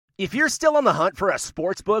If you're still on the hunt for a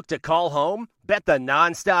sports book to call home, bet the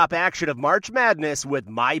nonstop action of March Madness with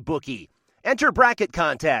MyBookie. Enter bracket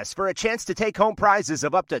contests for a chance to take home prizes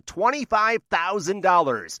of up to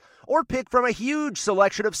 $25,000, or pick from a huge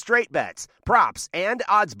selection of straight bets, props, and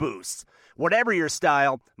odds boosts. Whatever your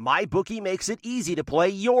style, MyBookie makes it easy to play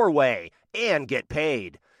your way and get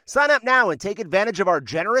paid. Sign up now and take advantage of our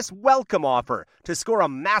generous welcome offer to score a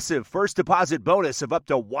massive first deposit bonus of up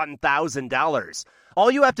to $1,000. All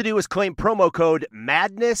you have to do is claim promo code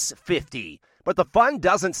MADNESS50. But the fun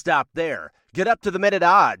doesn't stop there. Get up-to-the-minute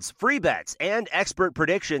odds, free bets, and expert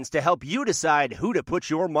predictions to help you decide who to put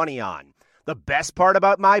your money on. The best part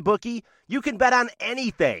about MyBookie? You can bet on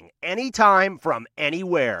anything, anytime, from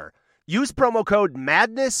anywhere. Use promo code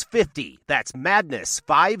MADNESS50, that's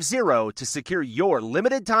MADNESS50, to secure your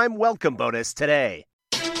limited-time welcome bonus today.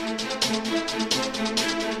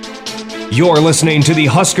 You're listening to the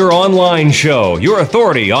Husker Online Show, your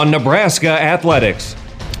authority on Nebraska athletics.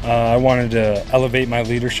 I wanted to elevate my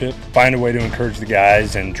leadership, find a way to encourage the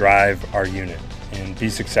guys and drive our unit and be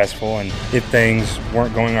successful. And if things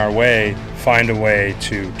weren't going our way, find a way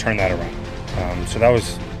to turn that around. So that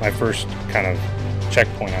was my first kind of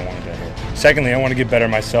checkpoint I wanted to hit. Secondly, I want to get better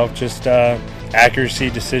myself, just accuracy,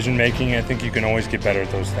 decision making. I think you can always get better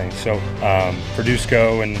at those things. So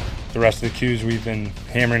Produsco and the rest of the cues, we've been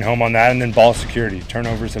hammering home on that. And then ball security.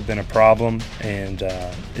 Turnovers have been a problem, and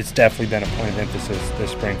it's definitely been a point of emphasis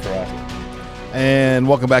this spring for us. And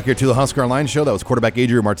welcome back here to the Husker Online Show. That was quarterback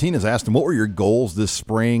Adrian Martinez. I asked him, what were your goals this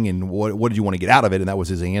spring, and what did you want to get out of it? And that was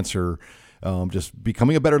his answer, just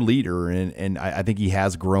becoming a better leader. And I think he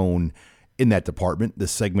has grown in that department.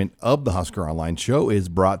 This segment of the Husker Online Show is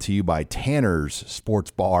brought to you by Tanner's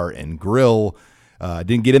Sports Bar and Grill.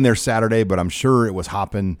 Didn't get in there Saturday, but I'm sure it was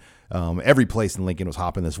hopping. Every place in Lincoln was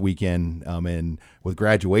hopping this weekend, and with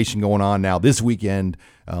graduation going on now this weekend,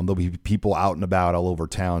 there'll be people out and about all over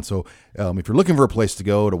town. So if you're looking for a place to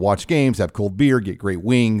go to watch games, have cold beer, get great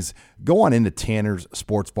wings, go on into Tanner's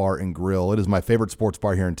Sports Bar and Grill. It is my favorite sports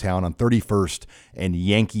bar here in town on 31st and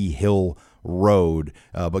Yankee Hill Road.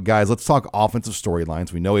 But guys, let's talk offensive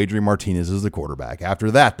storylines. We know Adrian Martinez is the quarterback. After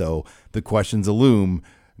that, though, the questions loom.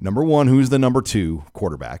 Number one, who's the number two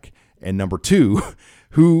quarterback? And number two,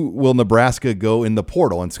 who will Nebraska go in the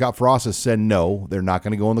portal? And Scott Frost has said no, they're not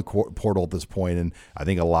going to go in the portal at this point. And I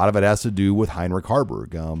think a lot of it has to do with Heinrich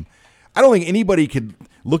Haarberg. I don't think anybody could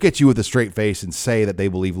look at you with a straight face and say that they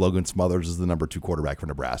believe Logan Smothers is the number two quarterback for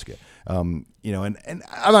Nebraska. And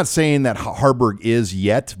I'm not saying that Haarberg is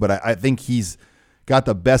yet, but I think he's got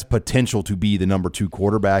the best potential to be the number two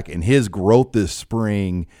quarterback. And his growth this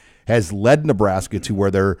spring has led Nebraska to where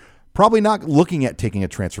they're probably not looking at taking a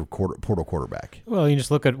transfer portal quarterback. Well, you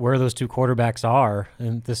just look at where those two quarterbacks are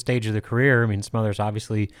in this stage of the career. I mean, Smothers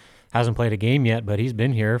obviously hasn't played a game yet, but he's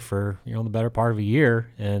been here for, the better part of a year.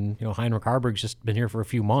 And, Heinrich Haarberg's just been here for a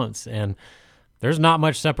few months. And there's not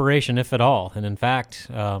much separation, if at all. And in fact,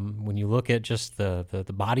 when you look at just the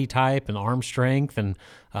body type and arm strength and,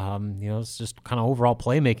 it's just kind of overall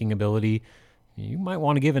playmaking ability, you might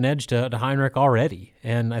want to give an edge to Heinrich already.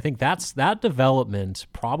 And I think that development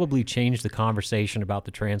probably changed the conversation about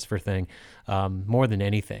the transfer thing more than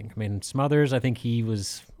anything. I mean, Smothers, I think he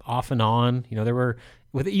was off and on. There were,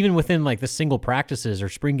 even within like the single practices or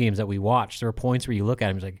spring games that we watched, there were points where you look at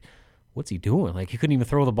him, he's like, what's he doing? Like, he couldn't even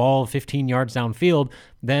throw the ball 15 yards downfield.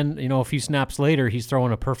 Then, a few snaps later, he's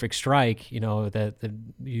throwing a perfect strike, that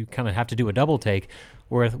you kind of have to do a double take.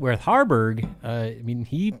 With Haarberg,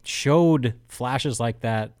 he showed flashes like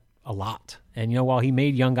that a lot. And, while he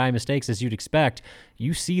made young guy mistakes, as you'd expect,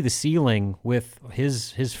 you see the ceiling with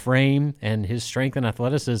his frame and his strength and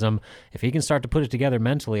athleticism. If he can start to put it together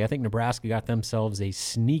mentally, I think Nebraska got themselves a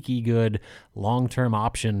sneaky good long-term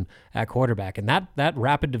option at quarterback. And that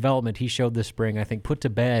rapid development he showed this spring, I think, put to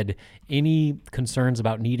bed any concerns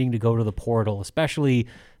about needing to go to the portal, especially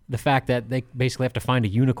the fact that they basically have to find a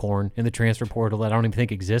unicorn in the transfer portal that I don't even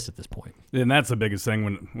think exists at this point. And that's the biggest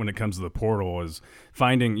thing when it comes to the portal is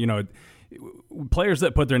finding, players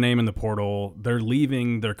that put their name in the portal, they're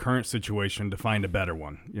leaving their current situation to find a better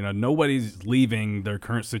one. Nobody's leaving their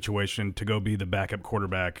current situation to go be the backup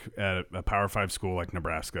quarterback at a Power 5 school like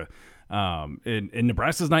Nebraska. And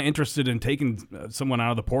Nebraska's not interested in taking someone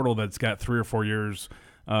out of the portal that's got 3 or 4 years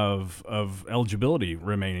of eligibility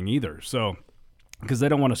remaining either. So, because they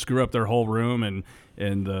don't want to screw up their whole room and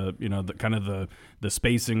the kind of the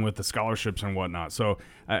spacing with the scholarships and whatnot. So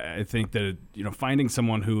I think that finding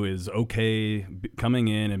someone who is okay coming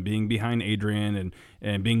in and being behind Adrian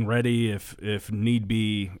and being ready if need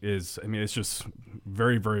be is, it's just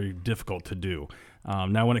very, very difficult to do.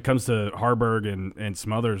 Now, when it comes to Harburg and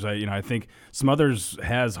Smothers, I think Smothers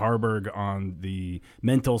has Harburg on the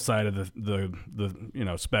mental side of the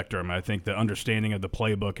spectrum. I think the understanding of the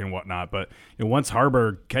playbook and whatnot. But once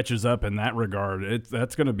Harburg catches up in that regard,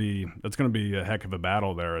 that's going to be a heck of a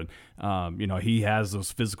battle there. And he has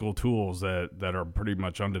those physical tools that are pretty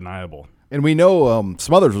much undeniable. And we know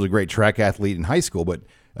Smothers was a great track athlete in high school, but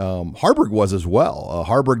Harburg was as well.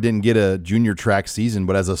 Harburg didn't get a junior track season,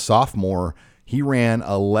 but as a sophomore, he ran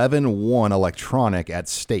 11-1 electronic at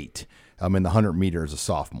state in the 100 meters as a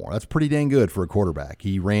sophomore. That's pretty dang good for a quarterback.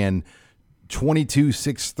 He ran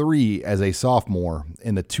 22.63 as a sophomore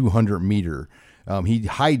in the 200 meter. He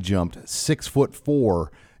high jumped 6'4"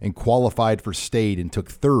 and qualified for state and took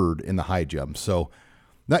third in the high jump. So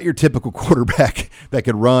not your typical quarterback that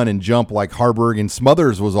could run and jump like Harburg. And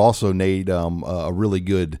Smothers was also, Nate, a really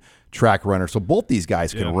good track runner. So both these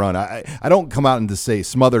guys can run. I don't come out and to say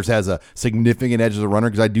Smothers has a significant edge as a runner,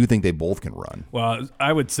 because I do think they both can run. Well,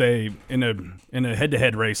 I would say in a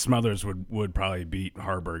head-to-head race, Smothers would probably beat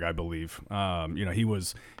Harburg, I believe.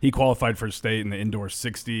 He qualified for state in the indoor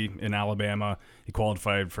 60 in Alabama. He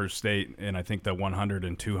qualified for state in, I think, the 100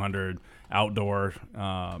 and 200 outdoor,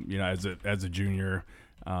 as a junior.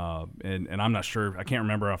 And I'm not sure. I can't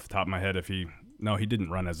remember off the top of my head if he didn't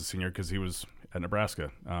run as a senior because he was at Nebraska.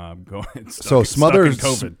 Smothers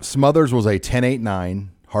was a 10.89,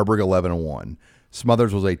 Harburg 11-1.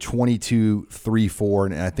 Smothers was a 22.34,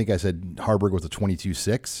 and I think I said Harburg was a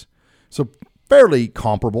 22.6. So fairly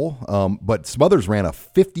comparable. But Smothers ran a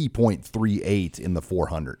 50.38 in the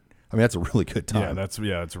 400. I mean, that's a really good time. Yeah, that's a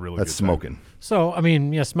really good time. That's smoking. So, I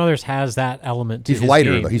mean, Smothers has that element to He's his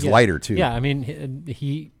lighter, game. though. He's lighter, too. Yeah, I mean,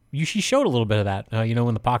 he showed a little bit of that,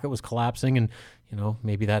 when the pocket was collapsing, and,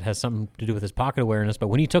 maybe that has something to do with his pocket awareness. But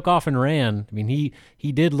when he took off and ran, I mean,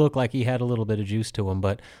 he did look like he had a little bit of juice to him.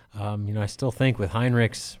 But, I still think with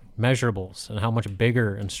Heinrich's measurables and how much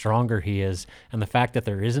bigger and stronger he is, and the fact that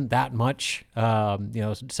there isn't that much,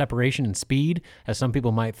 separation in speed, as some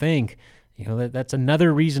people might think, that's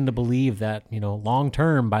another reason to believe that, long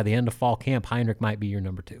term, by the end of fall camp, Heinrich might be your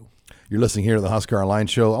number 2. You're listening here to the Husker Online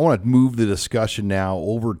Show. I want to move the discussion now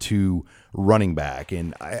over to running back,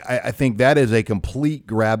 and I think that is a complete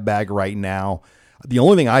grab bag right now. The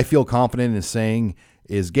only thing I feel confident in saying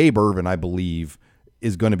is Gabe Ervin, I believe,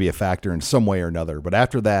 is going to be a factor in some way or another. But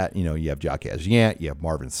after that, you have Jock Azient, you have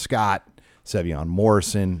Marvin Scott, Sevion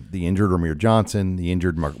Morrison, the injured Ramir Johnson, the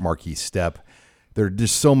injured Marquise Stepp. There are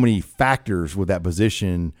just so many factors with that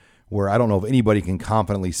position where I don't know if anybody can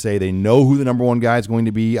confidently say they know who the number one guy is going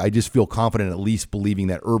to be. I just feel confident at least believing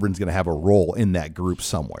that Urban's going to have a role in that group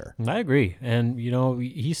somewhere. I agree. And,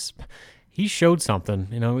 he showed something.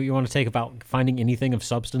 You want to take about finding anything of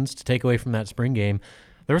substance to take away from that spring game.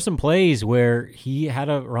 There were some plays where he had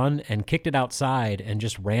a run and kicked it outside and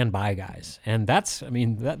just ran by guys. And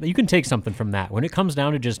you can take something from that. When it comes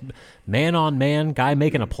down to just man-on-man, guy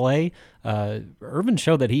making a play, Ervin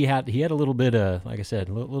showed that he had a little bit of, like I said,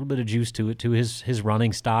 a little bit of juice to it, to his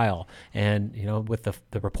running style. And, with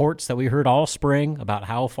the reports that we heard all spring about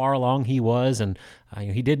how far along he was, and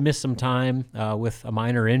he did miss some time with a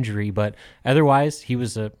minor injury, but otherwise he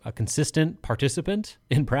was a consistent participant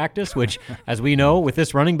in practice, which, as we know, with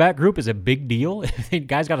this running back group is a big deal.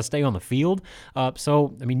 Guys got to stay on the field.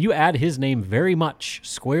 You add his name very much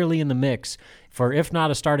squarely in the mix for, if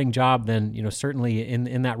not a starting job, then, certainly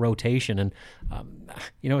in that rotation. And,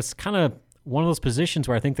 it's kind of one of those positions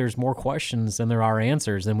where I think there's more questions than there are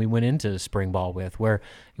answers than we went into spring ball with, where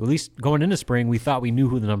at least going into spring, we thought we knew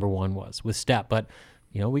who the number one was with Stepp, but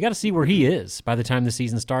we got to see where he is by the time the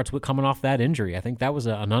season starts with coming off that injury. I think that was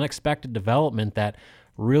an unexpected development that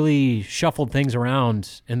really shuffled things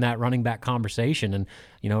around in that running back conversation. And,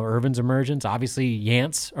 Irvin's emergence, obviously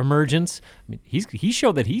Yant's emergence. He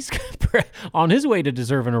showed that he's on his way to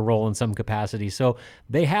deserving a role in some capacity. So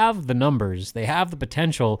they have the numbers, they have the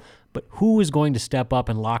potential, but who is going to step up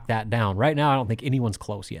and lock that down? Right now, I don't think anyone's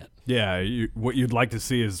close yet. Yeah, what you'd like to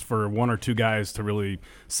see is for one or two guys to really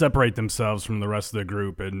separate themselves from the rest of the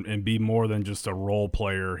group and be more than just a role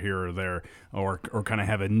player here or there, or kind of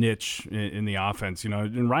have a niche in the offense.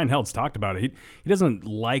 And Ryan Held's talked about it. He doesn't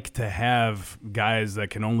like to have guys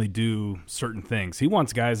that can only do certain things. He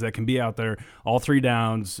wants guys that can be out there all 3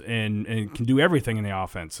 downs and can do everything in the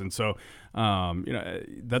offense. And so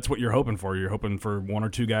that's what you're hoping for. You're hoping for one or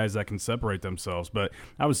two guys that can separate themselves. But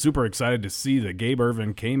I was super excited to see that Gabe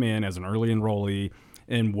Ervin came in as an early enrollee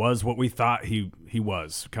and was what we thought he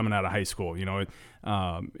was coming out of high school.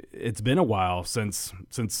 it's been a while since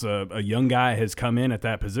a young guy has come in at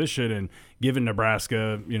that position and given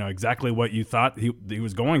Nebraska, exactly what you thought he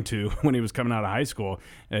was going to when he was coming out of high school.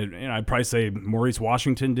 And I'd probably say Maurice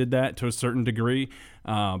Washington did that to a certain degree.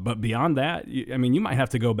 But beyond that, you might have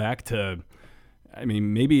to go back to,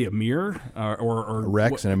 maybe Amir or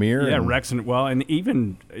Rex and Amir. Yeah, Rex and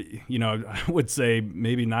even, I would say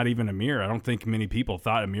maybe not even Amir. I don't think many people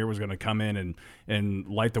thought Amir was going to come in and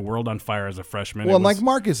light the world on fire as a freshman. Well, like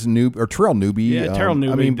Marcus or Terrell Newby. Yeah, Terrell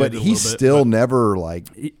Newby. But he's still never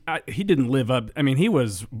like he didn't live up. He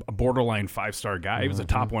was a borderline 5-star guy. He was a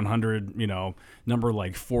top 100, number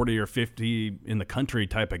like 40 or 50 in the country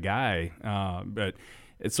type of guy. But.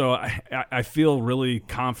 So I feel really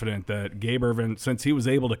confident that Gabe Ervin, since he was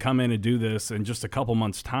able to come in and do this in just a couple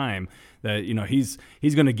months' time, that he's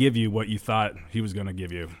going to give you what you thought he was going to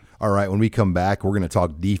give you. All right, when we come back, we're going to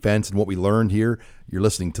talk defense and what we learned here. You're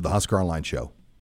listening to the Husker Online Show.